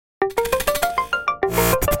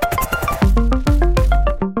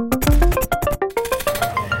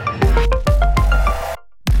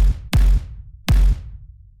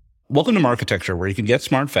Welcome to Marketecture, where you can get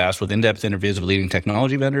smart fast with in-depth interviews of leading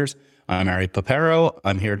technology vendors. I'm Ari Paparo.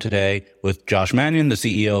 I'm here today with Josh Mannion, the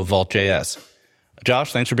CEO of Vault.js.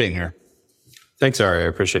 Josh, thanks for being here. Thanks, Ari. I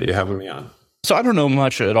appreciate you having me on. So I don't know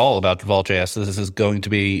much at all about Vault.js. This is going to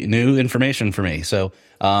be new information for me. So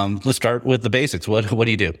let's start with the basics. What do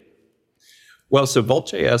you do? Well, so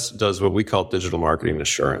Vault.js does what we call digital marketing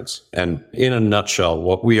assurance. And in a nutshell,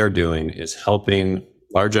 what we are doing is helping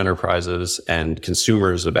large enterprises and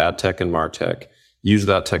consumers of ad tech and martech use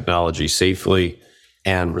that technology safely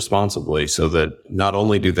and responsibly so that not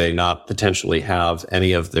only do they not potentially have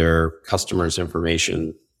any of their customers'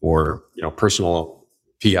 information or personal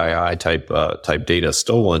PII type data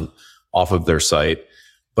stolen off of their site,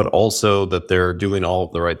 but also that they're doing all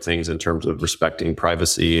of the right things in terms of respecting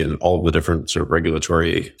privacy and all of the different sort of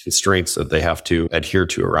regulatory constraints that they have to adhere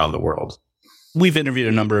to around the world. We've interviewed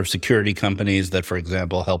a number of security companies that, for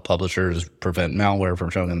example, help publishers prevent malware from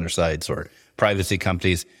showing on their sites, or privacy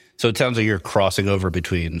companies. So it sounds like you're crossing over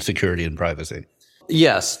between security and privacy.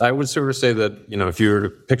 Yes, I would sort of say that, if you were to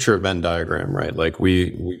picture a Venn diagram, right? Like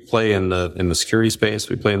we play in the security space,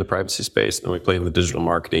 we play in the privacy space, and we play in the digital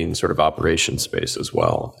marketing sort of operations space as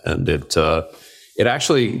well. And it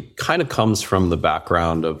actually kind of comes from the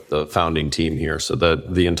background of the founding team here. So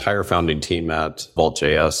the entire founding team at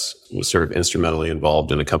Vault.js was sort of instrumentally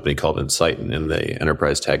involved in a company called Insighten in the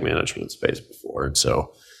enterprise tag management space before. And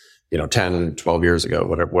so, 10, 12 years ago,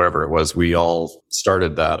 whatever it was, we all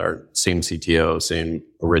started that, our same CTO, same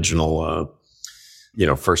original,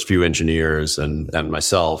 first few engineers and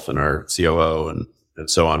myself and our COO and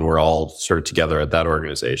so on. We're all sort of together at that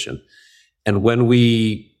organization. And when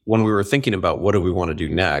we were thinking about what do we want to do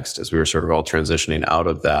next, as we were sort of all transitioning out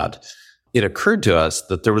of that, it occurred to us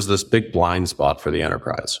that there was this big blind spot for the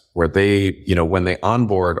enterprise where they, when they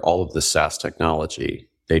onboard all of the SaaS technology,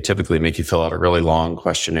 they typically make you fill out a really long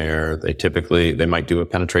questionnaire. They might do a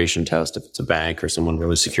penetration test if it's a bank or someone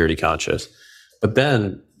really security conscious, but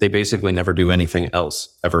then they basically never do anything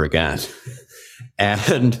else ever again.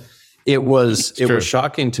 And it was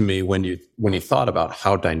shocking to me when you thought about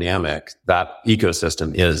how dynamic that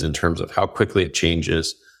ecosystem is in terms of how quickly it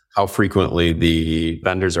changes, how frequently the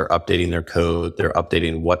vendors are updating their code, they're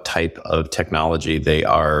updating what type of technology they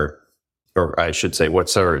are, or I should say, what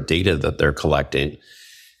sort of data that they're collecting.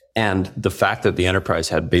 And the fact that the enterprise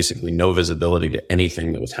had basically no visibility to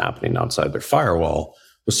anything that was happening outside their firewall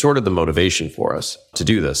was sort of the motivation for us to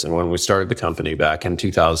do this. And when we started the company back in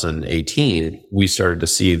 2018, we started to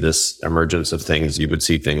see this emergence of things. You would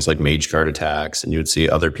see things like MageGuard attacks, and you would see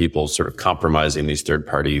other people sort of compromising these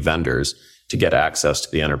third-party vendors to get access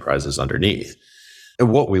to the enterprises underneath.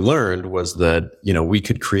 And what we learned was that, we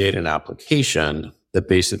could create an application that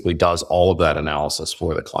basically does all of that analysis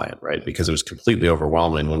for the client, right? Because it was completely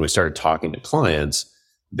overwhelming. When we started talking to clients,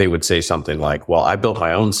 they would say something like, well, I built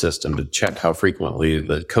my own system to check how frequently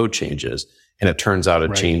the code changes. And it turns out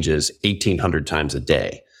it changes 1,800 times a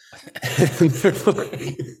day.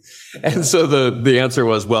 And so the answer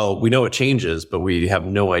was, well, we know it changes, but we have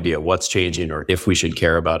no idea what's changing or if we should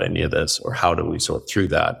care about any of this or how do we sort through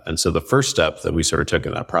that. And so the first step that we sort of took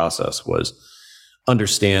in that process was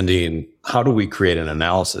understanding how do we create an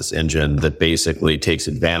analysis engine that basically takes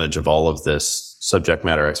advantage of all of this subject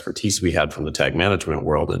matter expertise we had from the tag management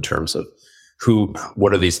world in terms of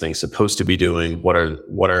what are these things supposed to be doing? What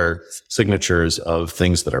are signatures of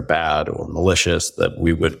things that are bad or malicious that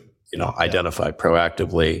we would, identify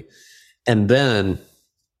proactively? And then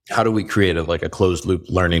how do we create a closed loop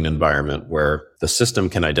learning environment where the system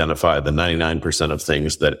can identify the 99% of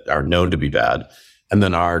things that are known to be bad? And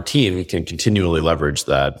then our team can continually leverage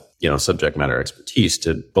that, subject matter expertise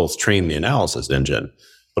to both train the analysis engine,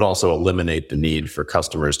 but also eliminate the need for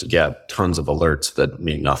customers to get tons of alerts that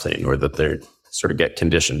mean nothing or that they sort of get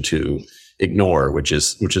conditioned to ignore, which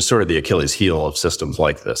is sort of the Achilles heel of systems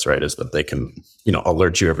like this, right? Is that they can,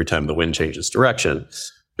 alert you every time the wind changes direction,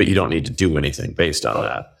 but you don't need to do anything based on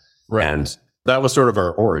that. Right. And that was sort of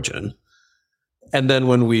our origin. And then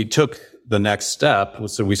when we took the next step,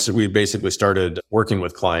 so we basically started working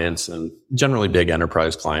with clients and generally big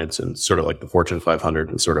enterprise clients and sort of like the Fortune 500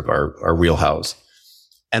 and sort of our wheelhouse.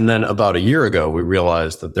 And then about a year ago, we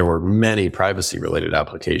realized that there were many privacy related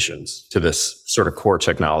applications to this sort of core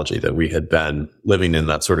technology that we had been living in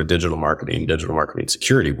that sort of digital marketing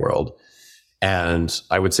security world. And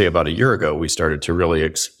I would say about a year ago, we started to really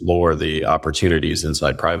explore the opportunities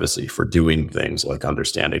inside privacy for doing things like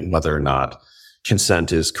understanding whether or not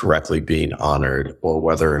consent is correctly being honored, or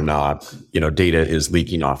whether or not, data is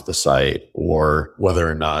leaking off the site, or whether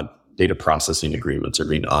or not data processing agreements are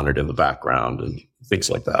being honored in the background and things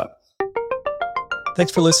like that.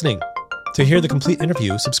 Thanks for listening. To hear the complete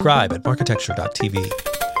interview, subscribe at marketecture.tv.